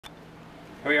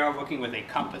Here we are working with a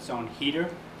Comfortzone heater.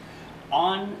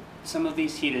 On some of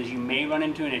these heaters, you may run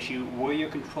into an issue where your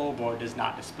control board does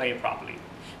not display properly.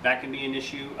 That can be an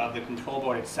issue of the control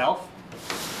board itself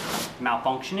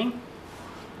malfunctioning,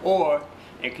 or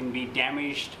it can be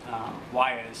damaged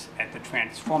wires at the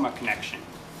transformer connection.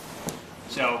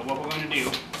 So what we're going to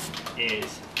do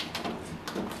is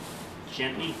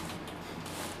gently,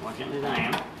 more gently than I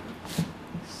am,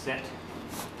 set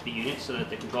the unit so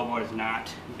that the control board is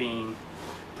not being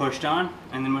pushed on,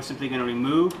 and then we're simply going to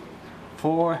remove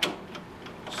 4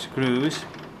 screws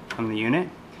from the unit.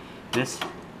 This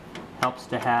helps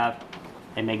to have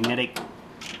a magnetic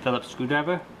Phillips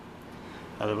screwdriver,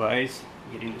 otherwise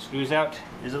getting the screws out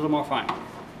is a little more fun.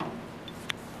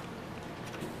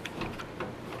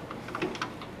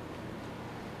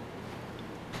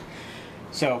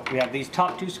 So we have these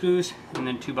top 2 screws and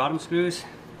then 2 bottom screws,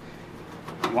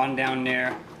 one down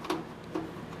there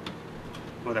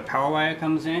where the power wire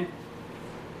comes in,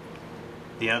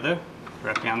 the other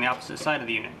directly on the opposite side of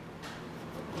the unit.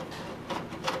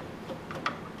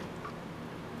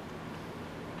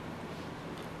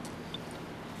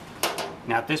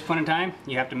 Now at this point in time,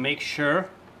 you have to make sure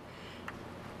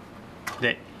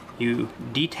that you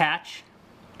detach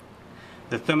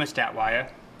the thermostat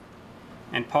wire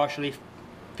and partially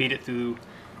feed it through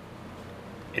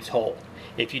its hole.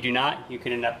 If you do not, you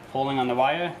can end up pulling on the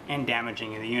wire and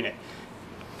damaging the unit.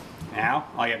 Now,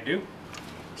 all you have to do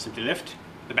is simply lift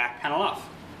the back panel off,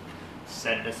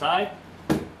 set it aside,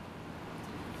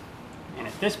 and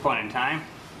at this point in time,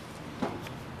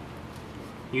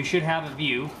 you should have a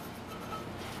view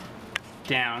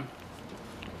down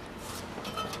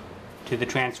to the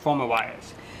transformer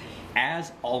wires.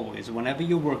 As always, whenever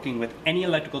you're working with any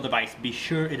electrical device, be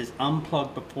sure it is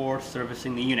unplugged before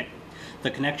servicing the unit.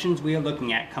 The connections we are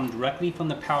looking at come directly from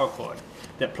the power cord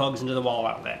that plugs into the wall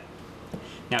outlet.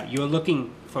 Now, you're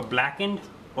looking for blackened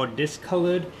or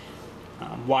discolored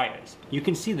wires. You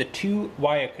can see the 2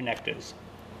 wire connectors.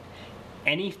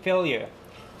 Any failure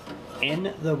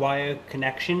in the wire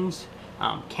connections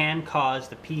can cause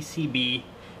the PCB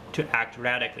to act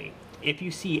erratically. If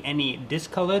you see any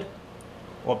discolored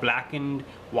or blackened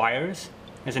wires,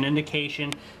 as an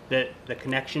indication that the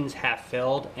connections have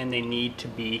failed and they need to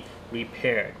be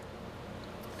repaired.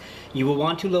 You will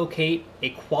want to locate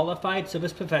a qualified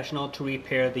service professional to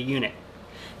repair the unit.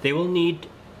 They will need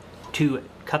to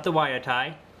cut the wire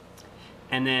tie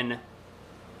and then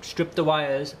strip the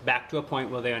wires back to a point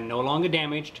where they are no longer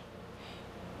damaged,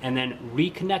 and then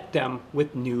reconnect them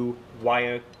with new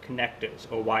wire connectors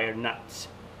or wire nuts.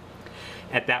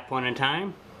 At that point in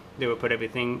time, they will put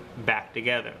everything back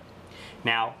together.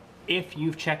 Now, if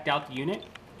you've checked out the unit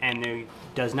and there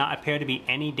does not appear to be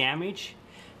any damage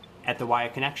at the wire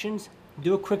connections,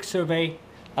 do a quick survey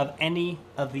of any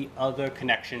of the other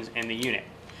connections in the unit.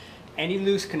 Any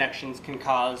loose connections can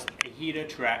cause a heater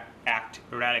to act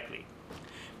erratically.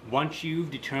 Once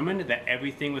you've determined that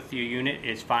everything with your unit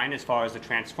is fine as far as the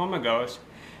transformer goes,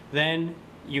 then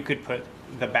you could put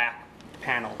the back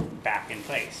panel back in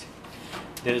place.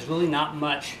 There's really not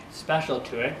much special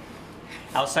to it,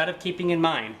 outside of keeping in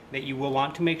mind that you will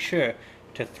want to make sure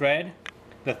to thread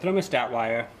the thermostat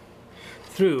wire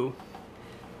through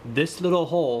this little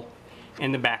hole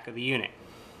in the back of the unit.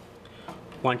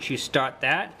 Once you start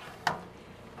that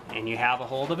and you have a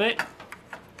hold of it,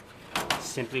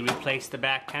 simply replace the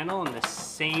back panel in the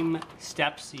same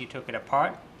steps you took it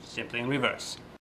apart, simply in reverse.